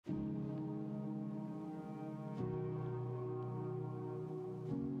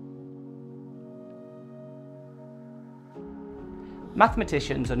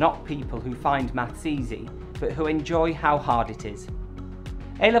Mathematicians are not people who find maths easy, but who enjoy how hard it is.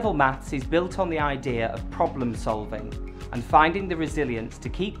 A-level maths is built on the idea of problem solving and finding the resilience to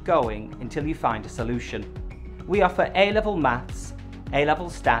keep going until you find a solution. We offer A-level maths, A-level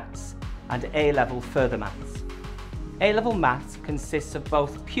stats and A-level further maths. A-level maths consists of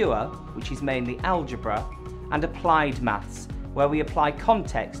both pure, which is mainly algebra, and applied maths, where we apply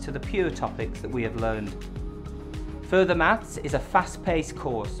context to the pure topics that we have learned. Further Maths is a fast-paced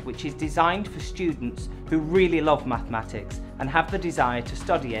course which is designed for students who really love mathematics and have the desire to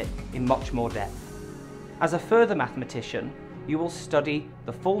study it in much more depth. As a further mathematician, you will study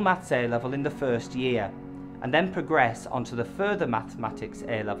the full Maths A-level in the first year and then progress onto the Further Mathematics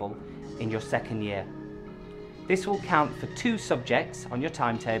A-level in your second year. This will count for 2 subjects on your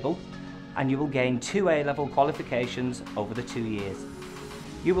timetable and you will gain 2 A-level qualifications over the 2 years.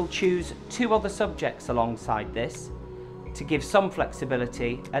 You will choose 2 other subjects alongside this to give some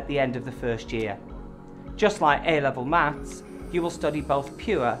flexibility at the end of the first year. Just like A-level maths, you will study both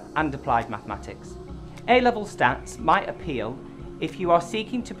pure and applied mathematics. A-level stats might appeal if you are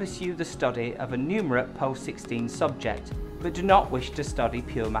seeking to pursue the study of a numerate post-16 subject but do not wish to study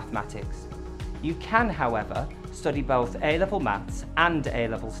pure mathematics. You can, however, study both A-level maths and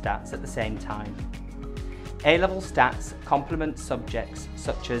A-level stats at the same time. A-level stats complement subjects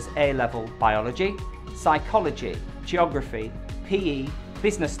such as A-level biology, psychology, geography, PE,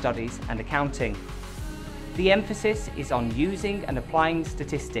 business studies and accounting. The emphasis is on using and applying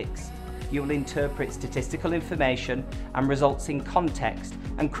statistics. You will interpret statistical information and results in context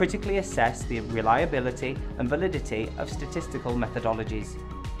and critically assess the reliability and validity of statistical methodologies.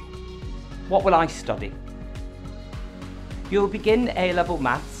 What will I study? You'll begin A-level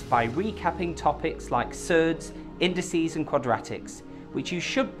maths by recapping topics like surds, indices and quadratics, which you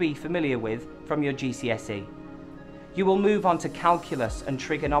should be familiar with from your GCSE. You will move on to calculus and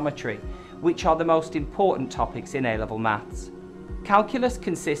trigonometry, which are the most important topics in A-level maths. Calculus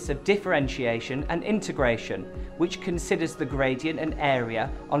consists of differentiation and integration, which considers the gradient and area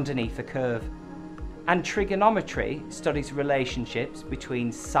underneath a curve. And trigonometry studies relationships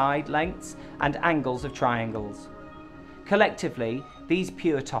between side lengths and angles of triangles. Collectively, these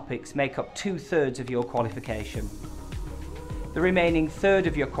pure topics make up 2/3 of your qualification. The remaining third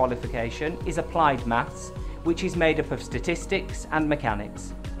of your qualification is applied maths, which is made up of statistics and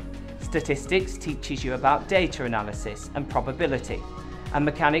mechanics. Statistics teaches you about data analysis and probability, and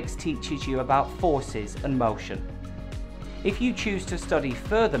mechanics teaches you about forces and motion. If you choose to study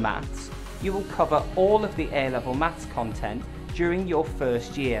further maths, you will cover all of the A-level maths content during your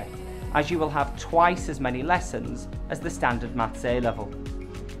first year, as you will have twice as many lessons as the standard maths A-level.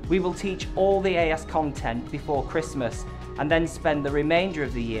 We will teach all the AS content before Christmas and then spend the remainder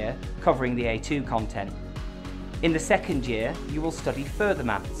of the year covering the A2 content. In the second year, you will study further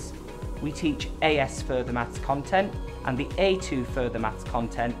maths. We teach AS further maths content and the A2 further maths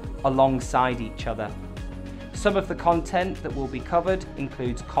content alongside each other. Some of the content that will be covered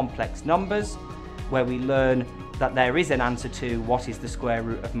includes complex numbers, where we learn that there is an answer to what is the square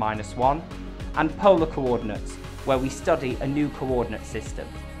root of -1, and polar coordinates, where we study a new coordinate system.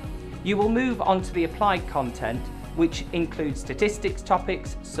 You will move on to the applied content, which includes statistics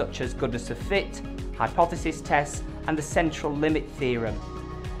topics such as goodness of fit, hypothesis tests, and the central limit theorem.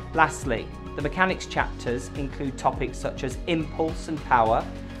 Lastly, the mechanics chapters include topics such as impulse and power,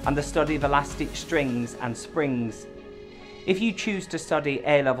 and the study of elastic strings and springs. If you choose to study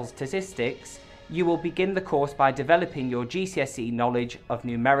A-level statistics, you will begin the course by developing your GCSE knowledge of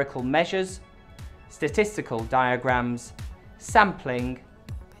numerical measures, statistical diagrams, sampling,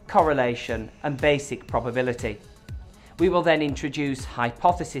 correlation and basic probability. We will then introduce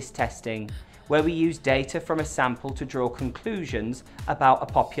hypothesis testing, where we use data from a sample to draw conclusions about a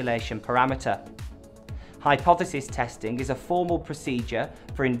population parameter. Hypothesis testing is a formal procedure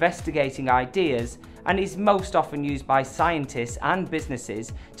for investigating ideas and is most often used by scientists and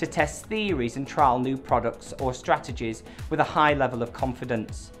businesses to test theories and trial new products or strategies with a high level of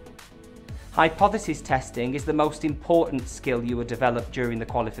confidence. Hypothesis testing is the most important skill you will develop during the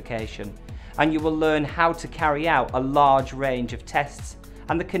qualification, and you will learn how to carry out a large range of tests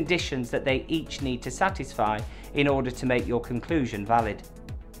and the conditions that they each need to satisfy in order to make your conclusion valid.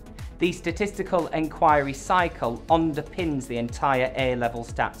 The statistical enquiry cycle underpins the entire A-level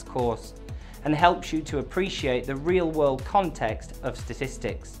stats course and helps you to appreciate the real-world context of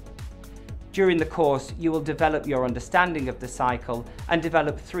statistics. During the course, you will develop your understanding of the cycle and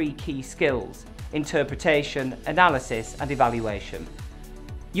develop 3 key skills: interpretation, analysis and evaluation.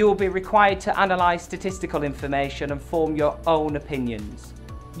 You will be required to analyse statistical information and form your own opinions.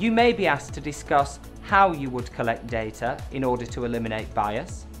 You may be asked to discuss how you would collect data in order to eliminate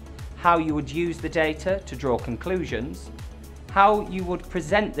bias, how you would use the data to draw conclusions, how you would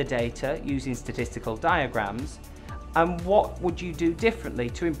present the data using statistical diagrams, and what would you do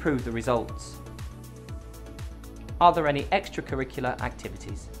differently to improve the results. Are there any extracurricular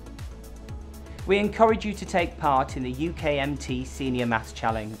activities? We encourage you to take part in the UKMT Senior Maths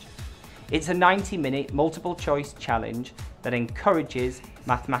Challenge. It's a 90-minute multiple choice challenge that encourages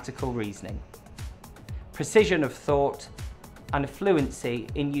mathematical reasoning, precision of thought, and fluency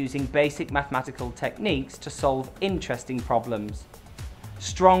in using basic mathematical techniques to solve interesting problems.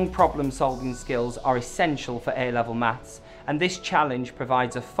 Strong problem-solving skills are essential for A-level maths, and this challenge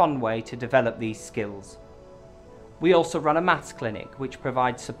provides a fun way to develop these skills. We also run a maths clinic which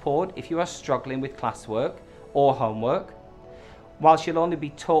provides support if you are struggling with classwork or homework. Whilst you'll only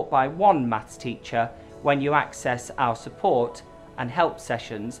be taught by one maths teacher, when you access our support and help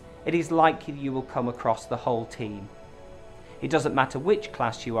sessions, it is likely you will come across the whole team. It doesn't matter which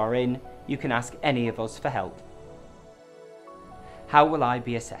class you are in, you can ask any of us for help. How will I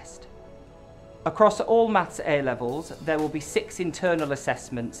be assessed? Across all maths A-levels, there will be 6 internal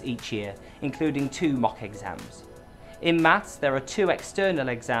assessments each year, including 2 mock exams. In maths, there are 2 external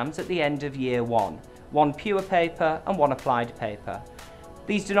exams at the end of year 1, 1 pure paper and 1 applied paper.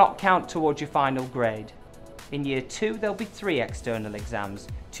 These do not count towards your final grade. In year 2, there'll be 3 external exams,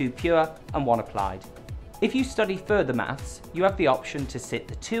 2 pure and 1 applied. If you study further maths, you have the option to sit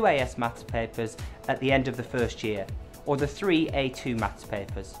the 2 AS maths papers at the end of the first year, or the 3 A2 maths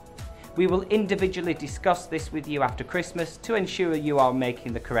papers. We will individually discuss this with you after Christmas to ensure you are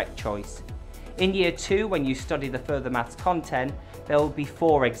making the correct choice. In year 2, when you study the further maths content, there will be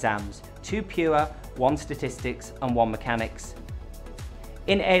 4 exams, 2 pure, 1 statistics and 1 mechanics.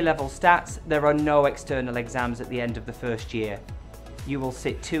 In A-level stats, there are no external exams at the end of the first year. You will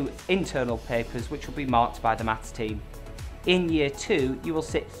sit 2 internal papers which will be marked by the maths team. In year 2, you will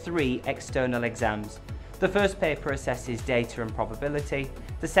sit 3 external exams. The first paper assesses data and probability,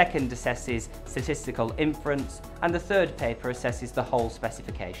 the second assesses statistical inference, and the third paper assesses the whole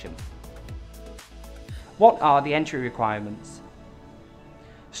specification. What are the entry requirements?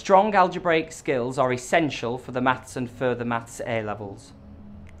 Strong algebraic skills are essential for the maths and further maths A-levels.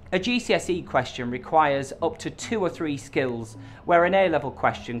 A GCSE question requires up to 2 or 3 skills, where an A-level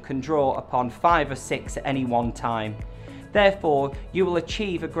question can draw upon 5 or 6 at any one time. Therefore, you will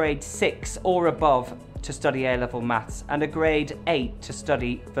achieve a grade 6 or above to study A-level maths and a grade 8 to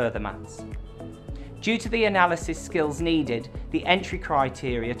study further maths. Due to the analysis skills needed, the entry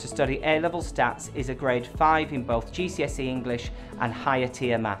criteria to study A-level stats is a grade 5 in both GCSE English and higher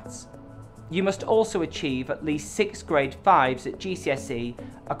tier maths. You must also achieve at least 6 grade 5s at GCSE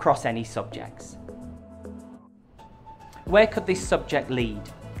across any subjects. Where could this subject lead?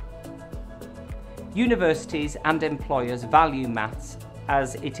 Universities and employers value maths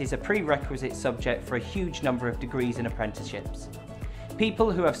as it is a prerequisite subject for a huge number of degrees and apprenticeships.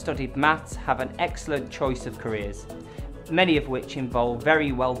 People who have studied maths have an excellent choice of careers, many of which involve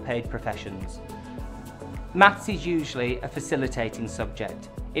very well-paid professions. Maths is usually a facilitating subject.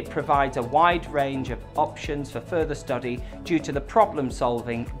 It provides a wide range of options for further study due to the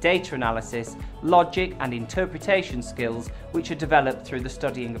problem-solving, data analysis, logic and interpretation skills which are developed through the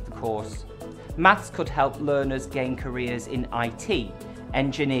studying of the course. Maths could help learners gain careers in IT,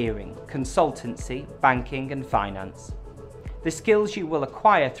 engineering, consultancy, banking and finance. The skills you will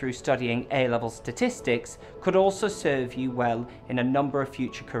acquire through studying A-level statistics could also serve you well in a number of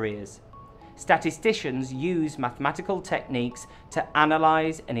future careers. Statisticians use mathematical techniques to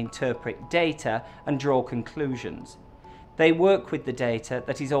analyse and interpret data and draw conclusions. They work with the data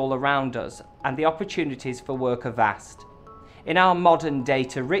that is all around us, and the opportunities for work are vast. In our modern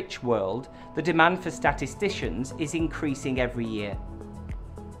data-rich world, the demand for statisticians is increasing every year.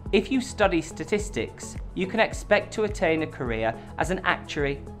 If you study statistics, you can expect to attain a career as an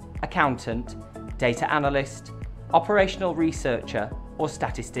actuary, accountant, data analyst, operational researcher, or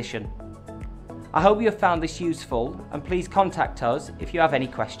statistician. I hope you have found this useful, and please contact us if you have any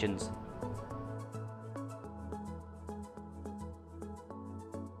questions.